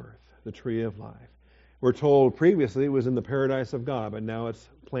the new earth, the tree of life. We're told previously it was in the paradise of God, but now it's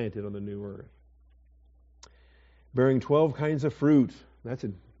planted on the new earth. Bearing 12 kinds of fruit. That's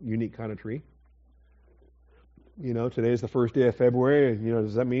a unique kind of tree. You know, today is the first day of February. You know,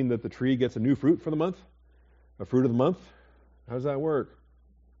 does that mean that the tree gets a new fruit for the month? A fruit of the month? How does that work?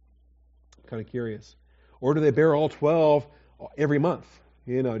 Kind of curious. Or do they bear all 12 every month?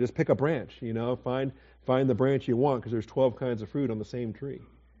 You know, just pick a branch. You know, find the branch you want because there's 12 kinds of fruit on the same tree.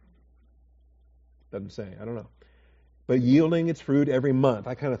 Doesn't say. I don't know. But yielding its fruit every month.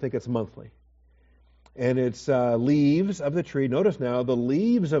 I kind of think it's monthly. And its leaves of the tree. Notice now, the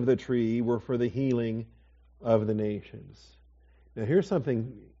leaves of the tree were for the healing of the nations. Now here's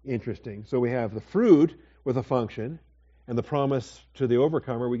something interesting. So we have the fruit with a function and the promise to the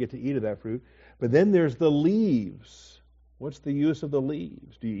overcomer, we get to eat of that fruit. But then there's the leaves. What's the use of the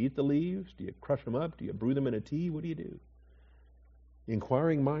leaves? Do you eat the leaves? Do you crush them up? Do you brew them in a tea? What do you do?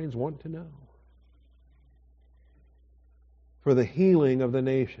 Inquiring minds want to know. For the healing of the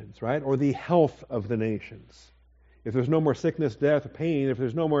nations, right? Or the health of the nations. If there's no more sickness, death, pain, if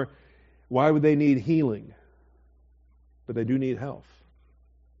there's no more, why would they need healing? But they do need health.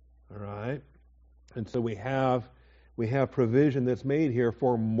 All right? And so we have provision that's made here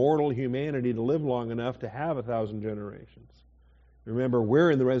for mortal humanity to live long enough to have 1,000 generations. Remember,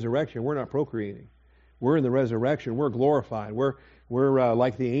 we're in the resurrection. We're not procreating. We're in the resurrection. We're glorified. We're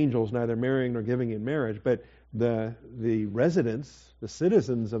like the angels, neither marrying nor giving in marriage. But the residents, the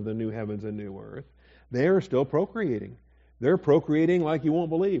citizens of the new heavens and new earth, they are still procreating. They're procreating like you won't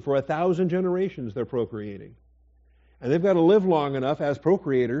believe. For 1,000 generations they're procreating. And they've got to live long enough as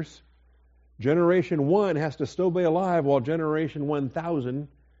procreators. Generation 1 has to still be alive while generation 1,000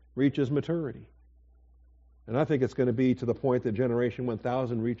 reaches maturity. And I think it's going to be to the point that generation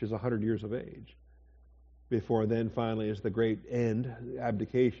 1,000 reaches 100 years of age. before then finally is the great end,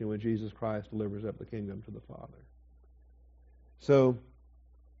 abdication, when Jesus Christ delivers up the kingdom to the Father. So,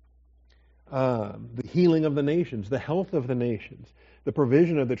 the healing of the nations, the health of the nations, the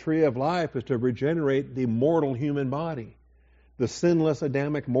provision of the tree of life is to regenerate the mortal human body, the sinless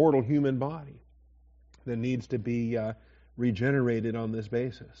Adamic mortal human body that needs to be regenerated on this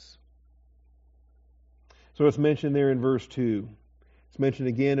basis. So it's mentioned there in verse 2. It's mentioned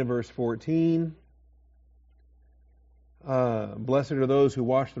again in verse 14. Blessed are those who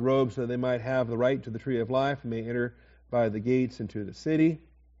wash the robes so that they might have the right to the tree of life and may enter by the gates into the city.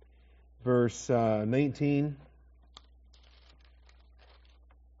 Verse 19.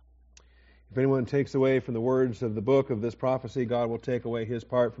 If anyone takes away from the words of the book of this prophecy, God will take away his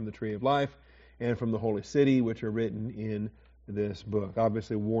part from the tree of life and from the holy city, which are written in this book.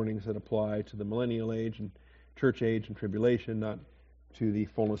 Obviously, warnings that apply to the millennial age and church age and tribulation, not to the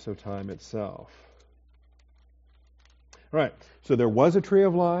fullness of time itself. All right, so there was a tree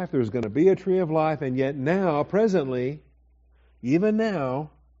of life, there's going to be a tree of life, and yet now, presently, even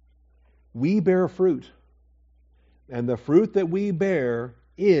now, we bear fruit. And the fruit that we bear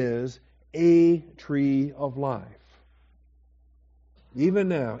is a tree of life. Even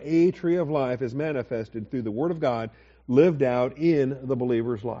now, a tree of life is manifested through the Word of God lived out in the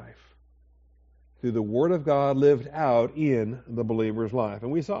believer's life. Through the Word of God lived out in the believer's life.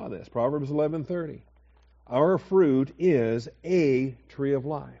 And we saw this, Proverbs 11:30. Our fruit is a tree of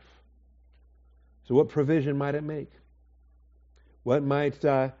life. So what provision might it make?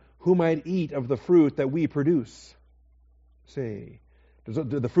 Who might eat of the fruit that we produce? Say,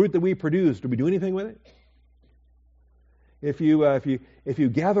 the fruit that we produce, do we do anything with it? If you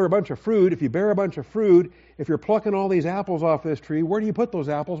gather a bunch of fruit, if you bear a bunch of fruit, if you're plucking all these apples off this tree, where do you put those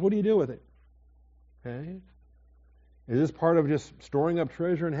apples? What do you do with it? Okay? Is this part of just storing up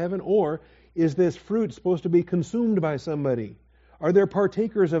treasure in heaven, or is this fruit supposed to be consumed by somebody? Are there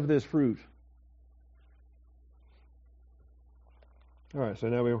partakers of this fruit? All right, so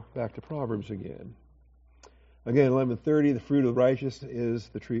now we're back to Proverbs again. Again, 11:30, the fruit of the righteous is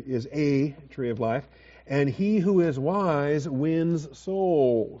a tree of life, and he who is wise wins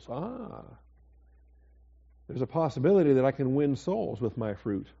souls. There's a possibility that I can win souls with my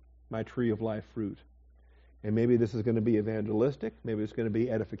fruit, my tree of life fruit. And maybe this is going to be evangelistic, maybe it's going to be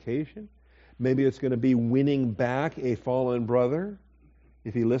edification, maybe it's going to be winning back a fallen brother.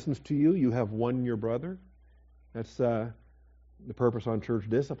 If he listens to you, you have won your brother. That's the purpose on church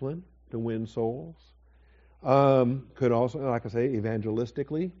discipline, to win souls. Could also, like I say,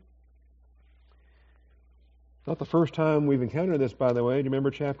 evangelistically. Not the first time we've encountered this, by the way. Do you remember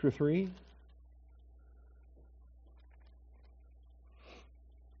chapter 3?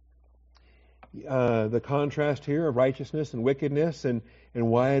 The contrast here of righteousness and wickedness, and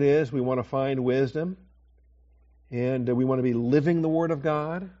why it is we want to find wisdom. And we want to be living the Word of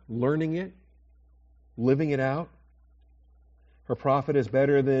God, learning it, living it out. Her profit is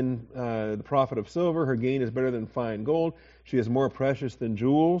better than the profit of silver. Her gain is better than fine gold. She is more precious than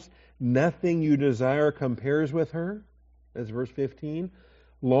jewels. Nothing you desire compares with her. That's verse 15.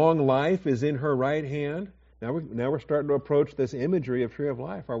 Long life is in her right hand. Now we're starting to approach this imagery of tree of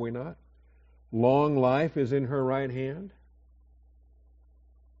life, are we not? Long life is in her right hand.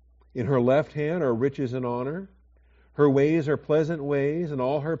 In her left hand are riches and honor. Her ways are pleasant ways, and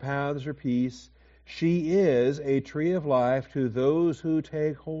all her paths are peace. She is a tree of life to those who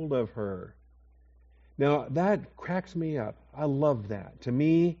take hold of her. Now, that cracks me up. I love that. To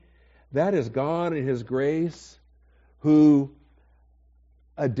me, that is God in His grace who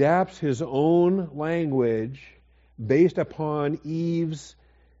adapts His own language based upon Eve's,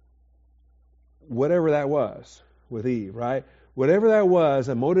 whatever that was with Eve, right? Whatever that was,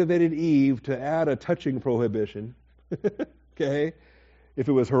 that motivated Eve to add a touching prohibition, okay? If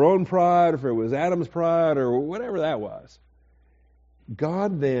it was her own pride, if it was Adam's pride, or whatever that was.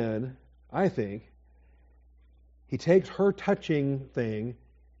 God then, I think, He takes her touching thing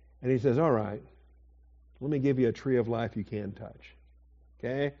and He says, all right, let me give you a tree of life you can touch.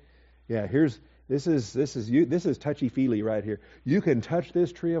 Okay? Yeah, this is touchy-feely right here. You can touch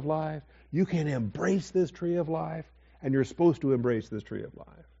this tree of life, you can embrace this tree of life, and you're supposed to embrace this tree of life.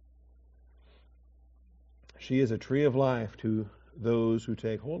 She is a tree of life to those who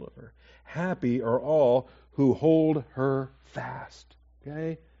take hold of her. Happy are all who hold her fast.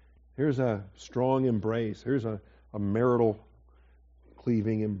 Okay? Here's a strong embrace. Here's a marital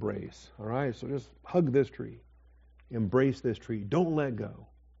cleaving embrace. All right? So just hug this tree. Embrace this tree. Don't let go.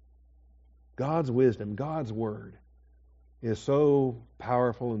 God's wisdom, God's word is so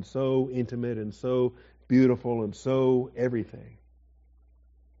powerful and so intimate and so beautiful and so everything.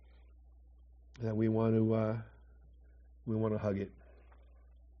 that we want to hug it.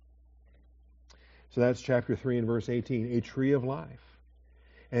 So that's chapter 3 and verse 18, a tree of life.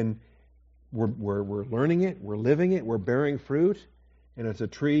 And we're learning it, we're living it, we're bearing fruit, and it's a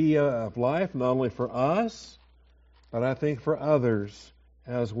tree of life not only for us, but I think for others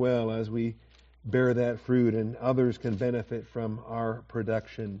as well, as we bear that fruit, and others can benefit from our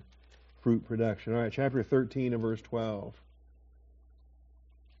production, fruit production. All right, chapter 13 and verse 12.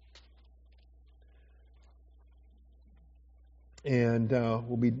 And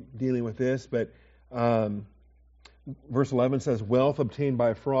we'll be dealing with this, but verse 11 says, wealth obtained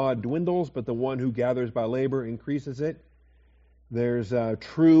by fraud dwindles, but the one who gathers by labor increases it. There's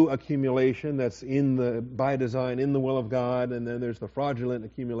true accumulation that's by design in the will of God, and then there's the fraudulent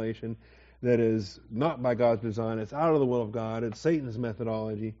accumulation that is not by God's design. It's out of the will of God. It's Satan's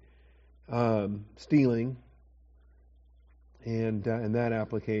methodology, stealing, and that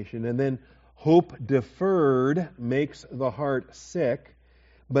application. And then hope deferred makes the heart sick,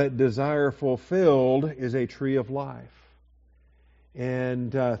 but desire fulfilled is a tree of life.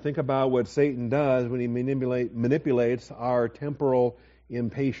 And think about what Satan does when he manipulates our temporal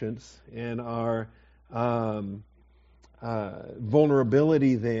impatience and our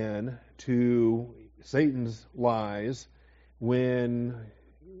vulnerability then to Satan's lies when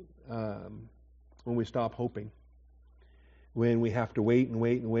we stop hoping. When we have to wait and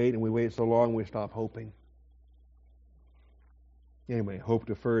wait and wait, and we wait so long we stop hoping. Anyway, hope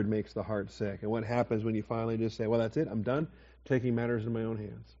deferred makes the heart sick. And what happens when you finally just say, well, that's it, I'm done, taking matters in my own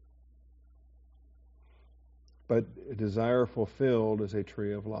hands? But a desire fulfilled is a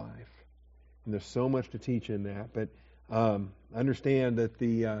tree of life. And there's so much to teach in that. But understand that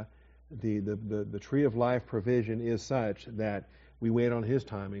the tree of life provision is such that we wait on His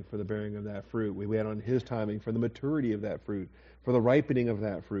timing for the bearing of that fruit. We wait on His timing for the maturity of that fruit, for the ripening of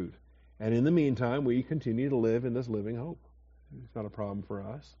that fruit. And in the meantime, we continue to live in this living hope. It's not a problem for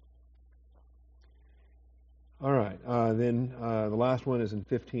us. All right. Then the last one is in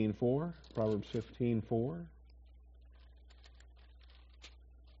 15:4, Proverbs 15:4.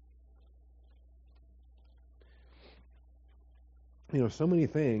 So many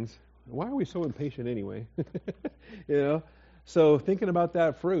things. Why are we so impatient anyway? So thinking about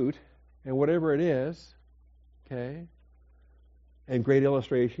that fruit and whatever it is, okay, and great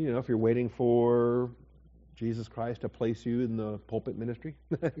illustration, if you're waiting for Jesus Christ to place you in the pulpit ministry,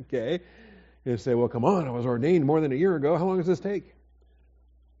 okay, you say, well, come on, I was ordained more than a year ago. How long does this take?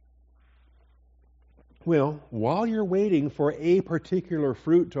 Well, while you're waiting for a particular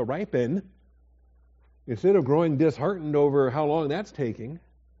fruit to ripen, instead of growing disheartened over how long that's taking,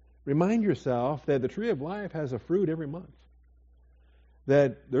 remind yourself that the tree of life has a fruit every month.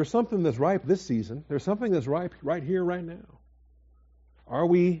 That there's something that's ripe this season. There's something that's ripe right here, right now. Are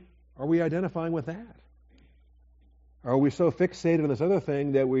we identifying with that? Are we so fixated on this other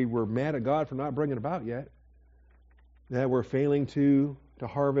thing that we were mad at God for not bringing it about yet, that we're failing to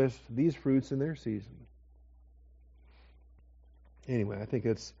harvest these fruits in their season? Anyway, I think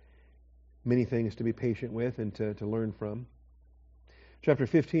it's many things to be patient with and to learn from. Chapter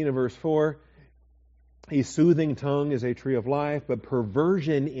 15 and verse 4, a soothing tongue is a tree of life, but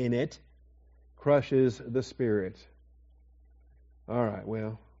perversion in it crushes the spirit. All right,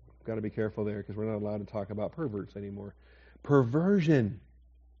 well, got to be careful there because we're not allowed to talk about perverts anymore. Perversion.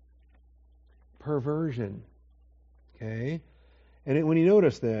 Okay? And when you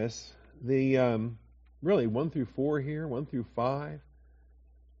notice this, the really 1 through 4 here, 1 through 5,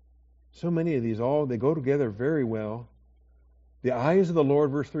 so many of these, they go together very well. The eyes of the Lord,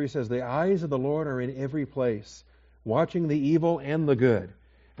 verse 3 says, the eyes of the Lord are in every place, watching the evil and the good.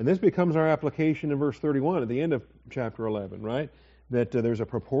 And this becomes our application in verse 31 at the end of chapter 11, right? That there's a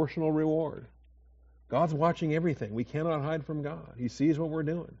proportional reward. God's watching everything. We cannot hide from God. He sees what we're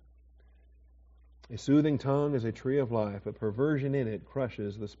doing. A soothing tongue is a tree of life, but perversion in it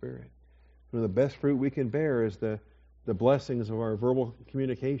crushes the spirit. One of the best fruit we can bear is the blessings of our verbal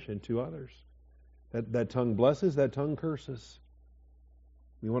communication to others. That tongue blesses, that tongue curses.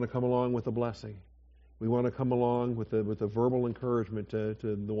 We want to come along with the blessing. We want to come along with the verbal encouragement to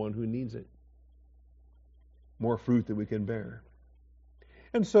the one who needs it. More fruit that we can bear.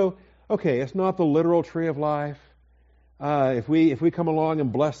 And so, okay, it's not the literal tree of life. If we come along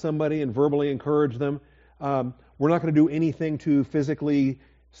and bless somebody and verbally encourage them, we're not going to do anything to physically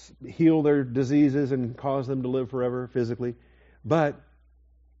heal their diseases and cause them to live forever physically. But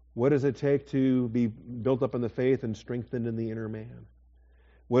what does it take to be built up in the faith and strengthened in the inner man?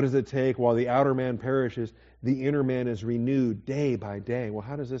 What does it take while the outer man perishes, the inner man is renewed day by day? Well,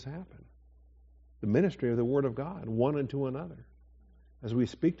 how does this happen? The ministry of the Word of God, one unto another. as we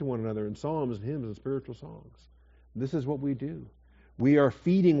speak to one another in psalms and hymns and spiritual songs. This is what we do. We are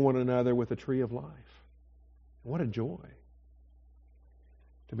feeding one another with the tree of life. What a joy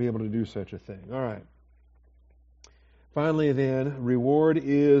to be able to do such a thing. All right. Finally then, reward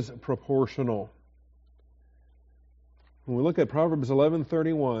is proportional. When we look at Proverbs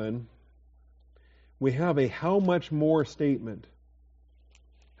 11:31, we have a how much more statement.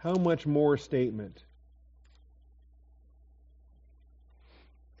 How much more statement.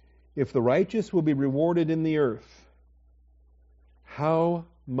 If the righteous will be rewarded in the earth, how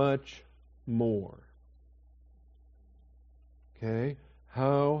much more? Okay?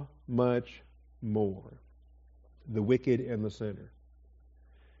 How much more? The wicked and the sinner.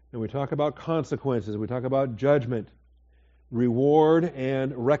 And we talk about consequences. We talk about judgment, reward,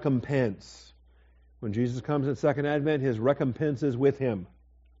 and recompense. When Jesus comes in Second Advent, His recompense is with Him.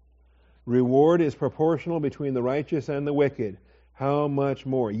 Reward is proportional between the righteous and the wicked. How much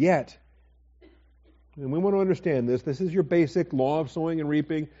more? Yet, and we want to understand this, this is your basic law of sowing and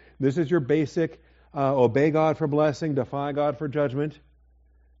reaping. This is your basic obey God for blessing, defy God for judgment.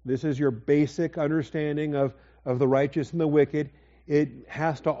 This is your basic understanding of the righteous and the wicked. It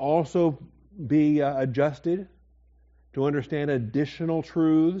has to also be adjusted to understand additional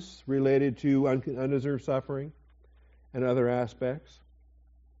truths related to undeserved suffering and other aspects.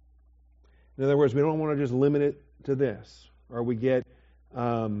 In other words, we don't want to just limit it to this, or we get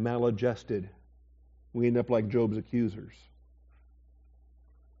maladjusted. We end up like Job's accusers.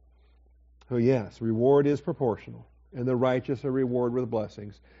 So yes, reward is proportional, and the righteous are rewarded with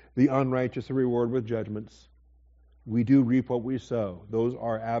blessings. The unrighteous are rewarded with judgments. We do reap what we sow. Those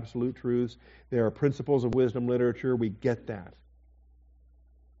are absolute truths. They are principles of wisdom literature. We get that.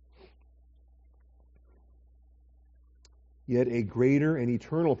 Yet a greater and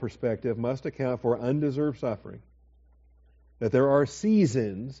eternal perspective must account for undeserved suffering. That there are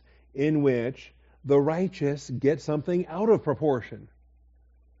seasons in which the righteous get something out of proportion.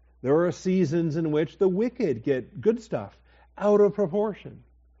 There are seasons in which the wicked get good stuff out of proportion.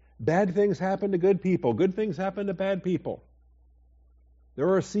 Bad things happen to good people. Good things happen to bad people.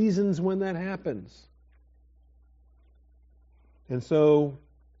 There are seasons when that happens. And so,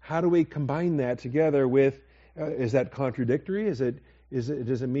 how do we combine that together with, is that contradictory? Does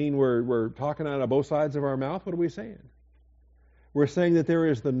it mean we're talking out of both sides of our mouth? What are we saying? We're saying that there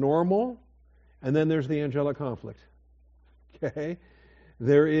is the normal, and then there's the angelic conflict. Okay?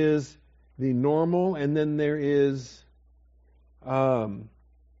 There is the normal, and then there is,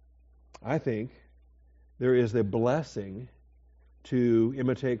 I think, there is the blessing to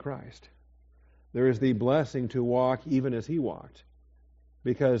imitate Christ. There is the blessing to walk even as He walked.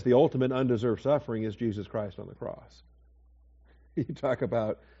 Because the ultimate undeserved suffering is Jesus Christ on the cross. You talk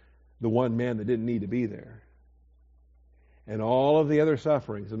about the one man that didn't need to be there. And all of the other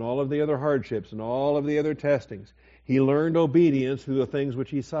sufferings, and all of the other hardships, and all of the other testings. He learned obedience through the things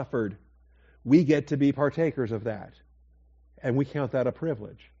which He suffered. We get to be partakers of that. And we count that a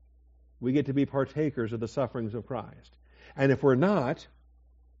privilege. We get to be partakers of the sufferings of Christ. And if we're not,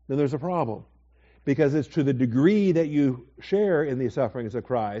 then there's a problem. Because it's to the degree that you share in the sufferings of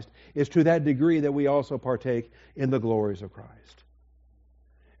Christ, it's to that degree that we also partake in the glories of Christ.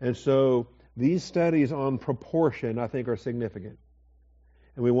 And so these studies on proportion, I think, are significant.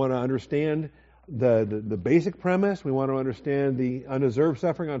 And we want to understand the basic premise. We want to understand the undeserved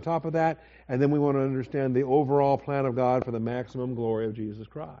suffering on top of that. And then we want to understand the overall plan of God for the maximum glory of Jesus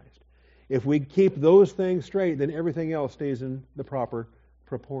Christ. If we keep those things straight, then everything else stays in the proper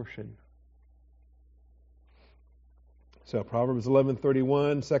proportion. So Proverbs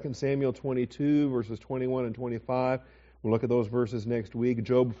 11:31, 2 Samuel 22, verses 21 and 25. We'll look at those verses next week.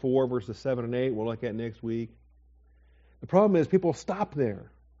 Job 4, verses 7 and 8, we'll look at next week. The problem is people stop there.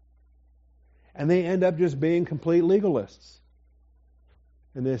 And they end up just being complete legalists.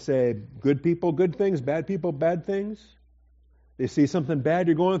 And they say, good people, good things, bad people, bad things. They see something bad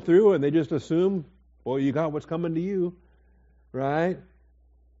you're going through, and they just assume, well, you got what's coming to you. Right?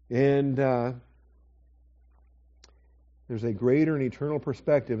 And there's a greater and eternal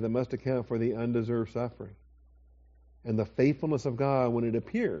perspective that must account for the undeserved suffering and the faithfulness of God when it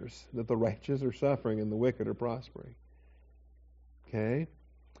appears that the righteous are suffering and the wicked are prospering. Okay?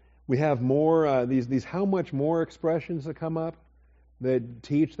 We have more, these how much more expressions that come up that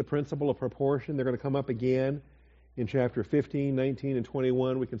teach the principle of proportion. They're going to come up again in chapter 15, 19, and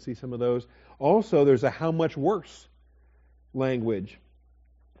 21. We can see some of those. Also, there's a how much worse language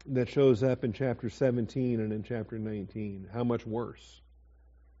that shows up in chapter 17 and in chapter 19. How much worse?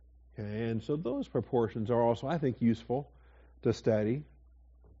 Okay, and so those proportions are also, I think, useful to study.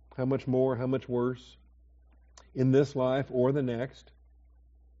 How much more, how much worse in this life or the next.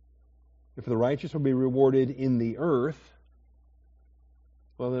 If the righteous will be rewarded in the earth,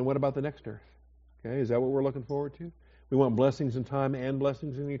 well, then what about the next earth? Okay, is that what we're looking forward to? We want blessings in time and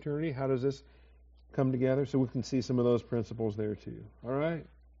blessings in eternity. How does this come together? So we can see some of those principles there too. All right.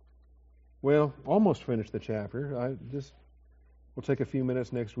 Well, almost finished the chapter. We'll take a few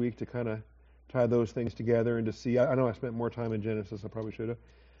minutes next week to kind of tie those things together and to see. I know I spent more time in Genesis. I probably should have.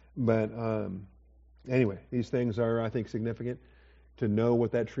 But anyway, these things are, I think, significant to know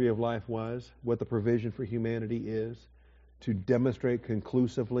what that tree of life was, what the provision for humanity is, to demonstrate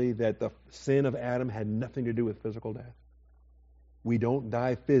conclusively that the sin of Adam had nothing to do with physical death. We don't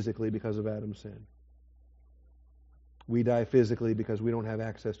die physically because of Adam's sin. We die physically because we don't have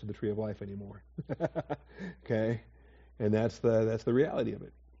access to the tree of life anymore. Okay? And that's the reality of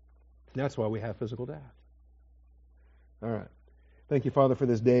it. That's why we have physical death. All right. Thank you, Father, for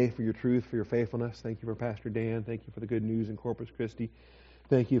this day, for your truth, for your faithfulness. Thank you for Pastor Dan. Thank you for the good news in Corpus Christi.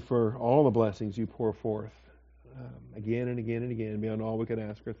 Thank you for all the blessings you pour forth again and again and again, beyond all we could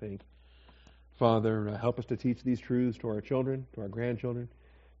ask or think. Father, help us to teach these truths to our children, to our grandchildren,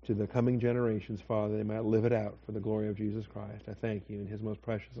 to the coming generations, Father. They might live it out for the glory of Jesus Christ. I thank you in his most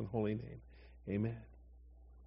precious and holy name. Amen.